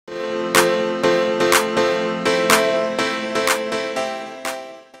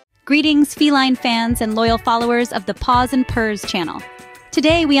Greetings, feline fans and loyal followers of the Paws and Purrs channel.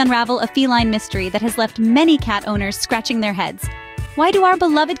 Today we unravel a feline mystery that has left many cat owners scratching their heads. Why do our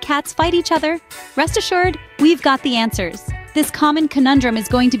beloved cats fight each other? Rest assured, we've got the answers. This common conundrum is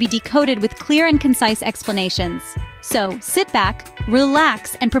going to be decoded with clear and concise explanations. So sit back,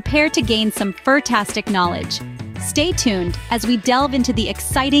 relax, and prepare to gain some fur-tastic knowledge. Stay tuned as we delve into the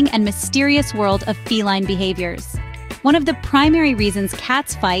exciting and mysterious world of feline behaviors. One of the primary reasons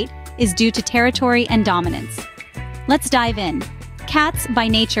cats fight is due to territory and dominance. Let's dive in. Cats, by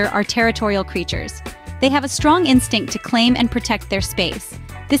nature, are territorial creatures. They have a strong instinct to claim and protect their space.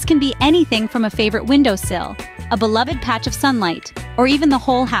 This can be anything from a favorite windowsill, a beloved patch of sunlight, or even the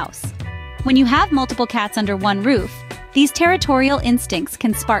whole house. When you have multiple cats under one roof, these territorial instincts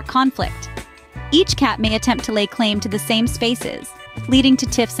can spark conflict. Each cat may attempt to lay claim to the same spaces, leading to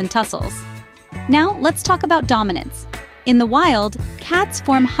tiffs and tussles. Now, let's talk about dominance. In the wild, cats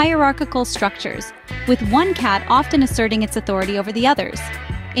form hierarchical structures, with one cat often asserting its authority over the others.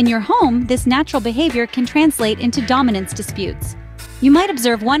 In your home, this natural behavior can translate into dominance disputes. You might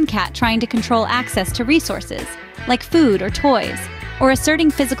observe one cat trying to control access to resources, like food or toys, or asserting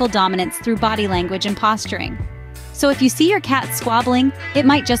physical dominance through body language and posturing. So if you see your cat squabbling, it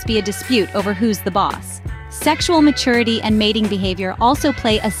might just be a dispute over who's the boss. Sexual maturity and mating behavior also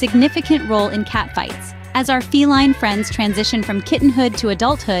play a significant role in catfights. As our feline friends transition from kittenhood to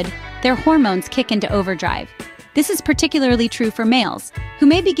adulthood, their hormones kick into overdrive. This is particularly true for males, who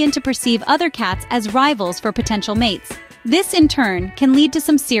may begin to perceive other cats as rivals for potential mates. This, in turn, can lead to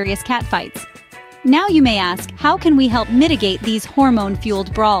some serious catfights. Now you may ask, how can we help mitigate these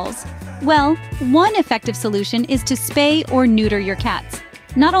hormone-fueled brawls? Well, one effective solution is to spay or neuter your cats.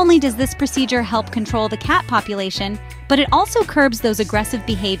 Not only does this procedure help control the cat population, but it also curbs those aggressive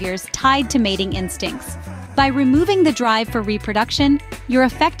behaviors tied to mating instincts. By removing the drive for reproduction, you're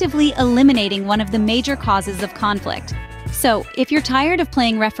effectively eliminating one of the major causes of conflict. So, if you're tired of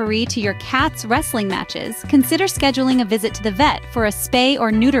playing referee to your cat's wrestling matches, consider scheduling a visit to the vet for a spay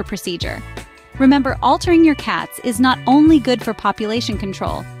or neuter procedure. Remember, altering your cats is not only good for population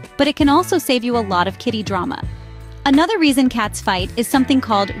control, but it can also save you a lot of kitty drama. Another reason cats fight is something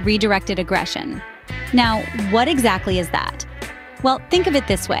called redirected aggression. Now, what exactly is that? Well, think of it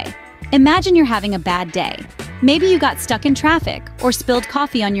this way. Imagine you're having a bad day. Maybe you got stuck in traffic or spilled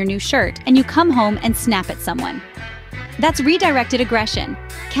coffee on your new shirt and you come home and snap at someone. That's redirected aggression.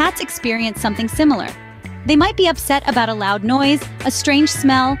 Cats experience something similar. They might be upset about a loud noise, a strange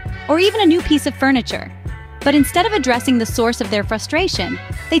smell, or even a new piece of furniture. But instead of addressing the source of their frustration,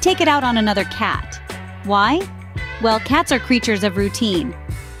 they take it out on another cat. Why? Well, cats are creatures of routine.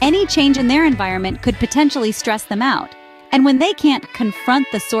 Any change in their environment could potentially stress them out. And when they can't confront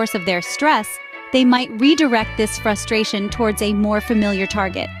the source of their stress, they might redirect this frustration towards a more familiar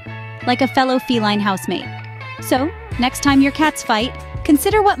target, like a fellow feline housemate. So, next time your cats fight,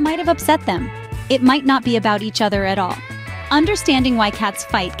 consider what might have upset them. It might not be about each other at all. Understanding why cats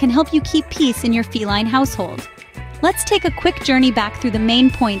fight can help you keep peace in your feline household. Let's take a quick journey back through the main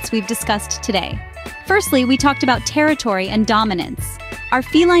points we've discussed today. Firstly, we talked about territory and dominance. Our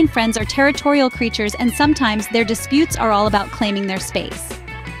feline friends are territorial creatures, and sometimes their disputes are all about claiming their space.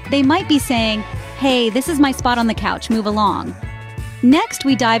 They might be saying, "Hey, this is my spot on the couch, move along." Next,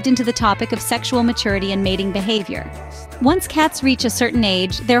 we dived into the topic of sexual maturity and mating behavior. Once cats reach a certain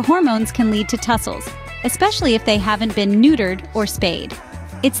age, their hormones can lead to tussles, especially if they haven't been neutered or spayed.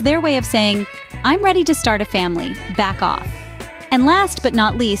 It's their way of saying, "I'm ready to start a family, back off." And last but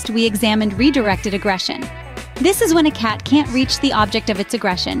not least, we examined redirected aggression. This is when a cat can't reach the object of its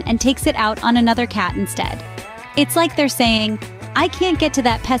aggression and takes it out on another cat instead. It's like they're saying, "I can't get to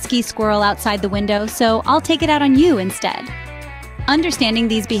that pesky squirrel outside the window, so I'll take it out on you instead." Understanding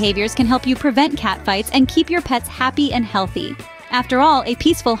these behaviors can help you prevent catfights and keep your pets happy and healthy. After all, a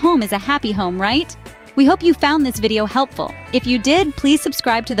peaceful home is a happy home, right? We hope you found this video helpful. If you did, please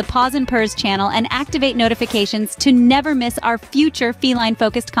subscribe to the Paws and Purrs channel and activate notifications to never miss our future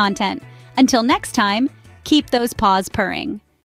feline-focused content. Until next time, keep those paws purring.